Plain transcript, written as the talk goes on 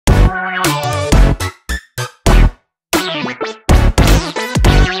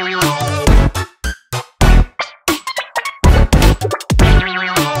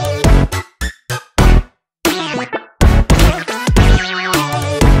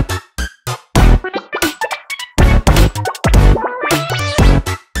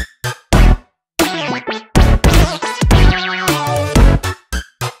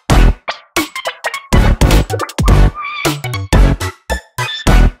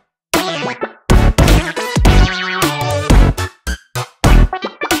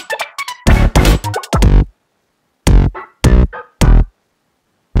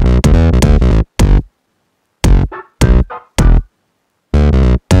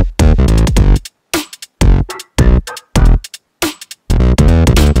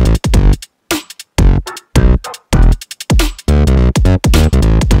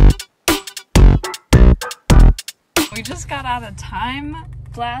We just got out of Time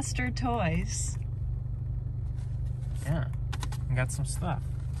Blaster Toys. Yeah, I got some stuff.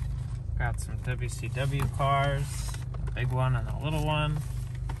 Got some WCW cars, a big one and a little one,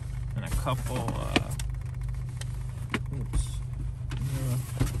 and a couple, a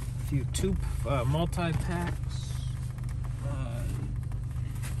few two multi-packs.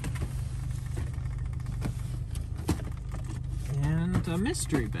 And a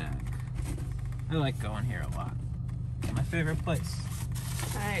mystery bag. I like going here a lot. My favorite place.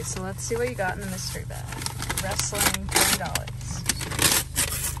 Alright, so let's see what you got in the mystery bag. Wrestling, $10.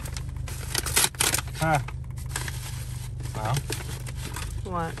 Ah. Well.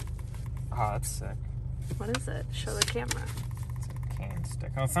 What? Oh, that's sick. What is it? Show the camera. It's a cane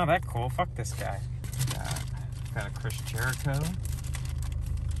stick. Oh, it's not that cool. Fuck this guy. Got a Chris Jericho.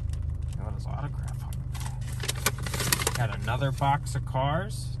 Got his autograph on the back. Got another box of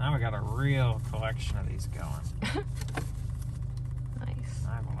cars. Now we got a real collection of these going. Nice.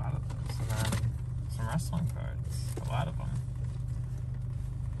 I have a lot of those. And then some wrestling cards. A lot of them.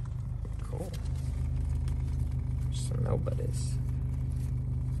 Cool. Some nobodies.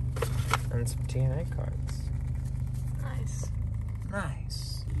 And some TNA cards. Nice.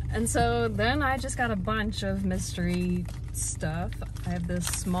 Nice. And so then I just got a bunch of mystery stuff. I have this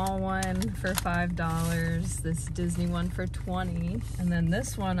small one for $5, this Disney one for $20, and then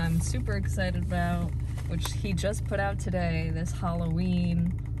this one I'm super excited about, which he just put out today, this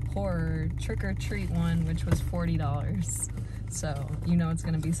Halloween horror trick-or-treat one, which was $40. So you know it's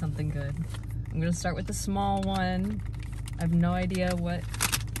gonna be something good. I'm gonna start with the small one. I have no idea what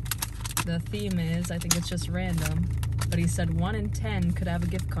the theme is. I think it's just random. But he said 1 in 10 could have a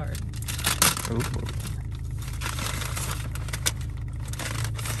gift card. Ooh.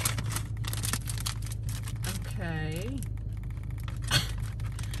 Okay.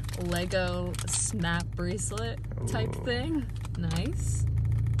 Lego snap bracelet type thing. Nice.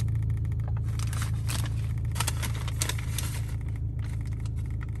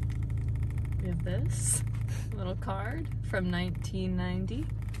 We have this little card from 1990.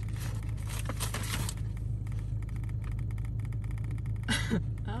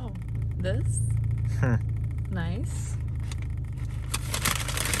 Oh, this? Nice.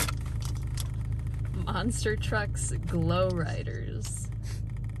 Monster Trucks Glow Riders.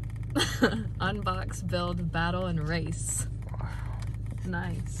 Unbox, build, battle, and race. Wow.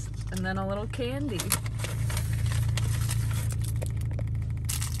 Nice. And then a little candy.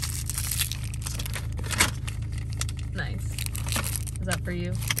 Nice. Is that for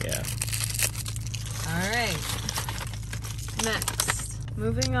you? Yeah. Alright. Next,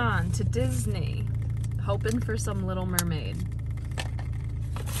 moving on to Disney. Hoping for some Little Mermaid.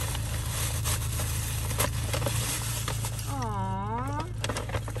 Aww.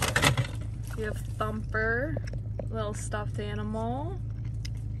 We have Thumper, little stuffed animal.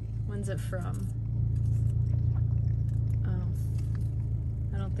 When's it from?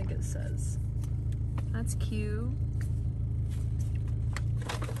 Oh, I don't think it says. That's cute.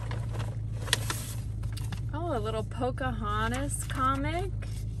 Oh, a little Pocahontas comic.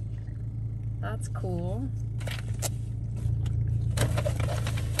 That's cool.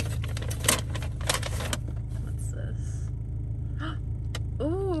 What's this?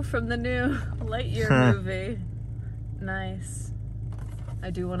 Ooh, from the new Lightyear movie. Nice. I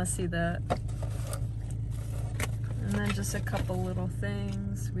do want to see that. And then just a couple little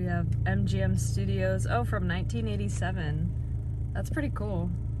things. We have MGM Studios. Oh, from 1987. That's pretty cool.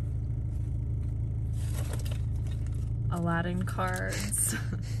 Aladdin cards.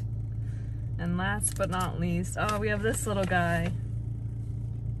 And last but not least, oh, we have this little guy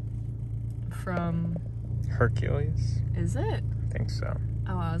from Hercules? Is it? I think so.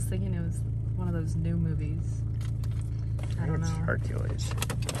 Oh, I was thinking it was one of those new movies. I don't know. It's Hercules.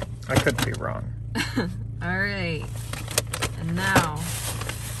 I could be wrong. Alright. And now,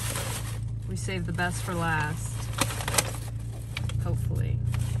 we save the best for last. Hopefully.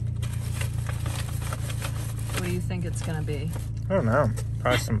 What do you think it's gonna be? I don't know.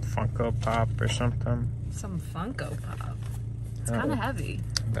 Probably some Funko Pop or something. Some Funko Pop. It's kind of heavy.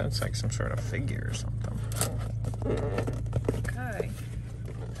 I bet it's like some sort of figure or something. Okay.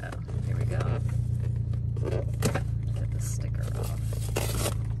 Oh, here we go. Get the sticker off.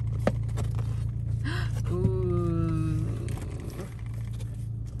 Ooh.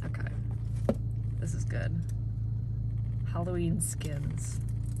 Okay. This is good. Halloween skins.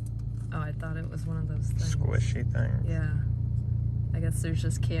 Oh, I thought it was one of those things. Squishy thing. Yeah. I guess there's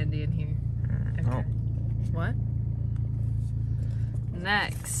just candy in here. Okay. Oh. What?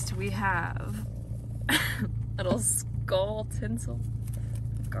 Next, we have little skull tinsel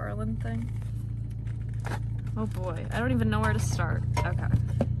garland thing. Oh boy, I don't even know where to start. Okay.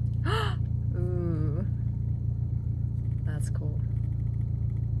 Ooh. That's cool.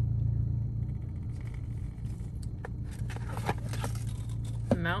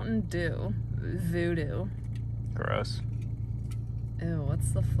 Mountain Dew. Voodoo. Gross. Ew,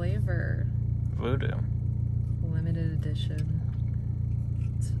 what's the flavor? Voodoo. Limited edition.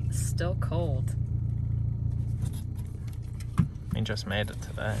 It's still cold. We just made it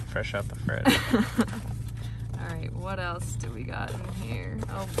today, fresh out the fridge. Alright, what else do we got in here?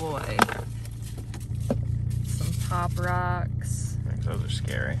 Oh boy. Some Pop Rocks. I think those are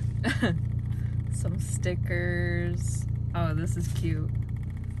scary. Some stickers. Oh, this is cute.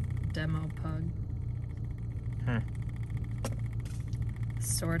 Demo pug.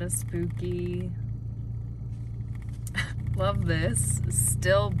 Sorta spooky. Love this.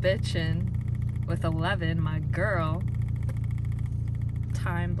 Still bitchin' with 11, my girl.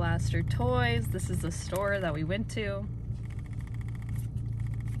 Time Blaster Toys. This is the store that we went to.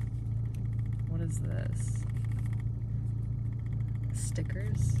 What is this?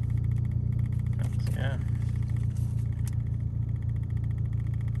 Stickers? Yeah.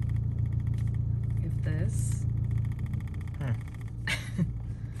 We have this.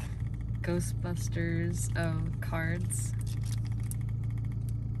 Ghostbusters. Oh, cards.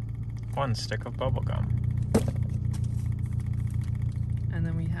 One stick of bubble gum. And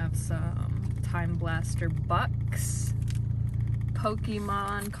then we have some Time Blaster bucks.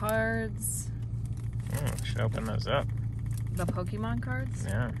 Pokemon cards. Should open those up. The Pokemon cards?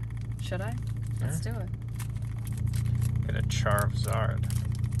 Yeah. Should I? Let's do it. Get a Charizard.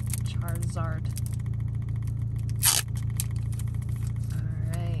 Charizard.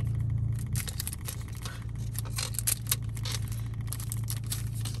 Alright.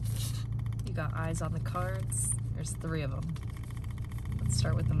 You got eyes on the cards. There's 3 of them. Let's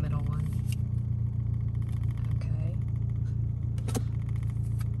start with the middle one. Okay.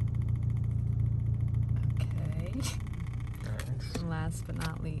 Okay. Nice. And last but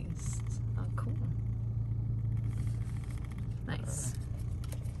not least. Oh, cool. Nice.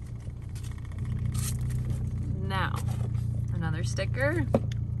 Now, another sticker.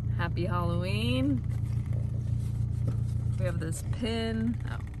 Happy Halloween. We have this pin.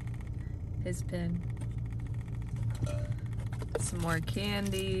 Oh, his pin. Some more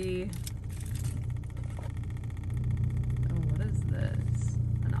candy. Oh, what is this?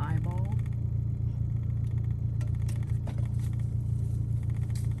 An eyeball?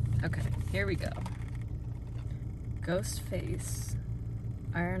 Okay, here we go. Ghost face,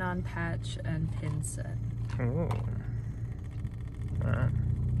 iron-on patch, and pin set. Ooh. Alright.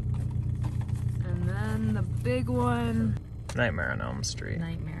 And then the big one. Nightmare on Elm Street.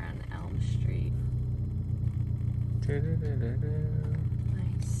 Nightmare on Elm Street.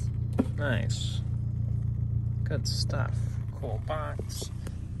 Nice. Nice. Good stuff. Cool box.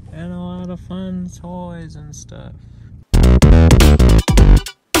 And a lot of fun toys and stuff.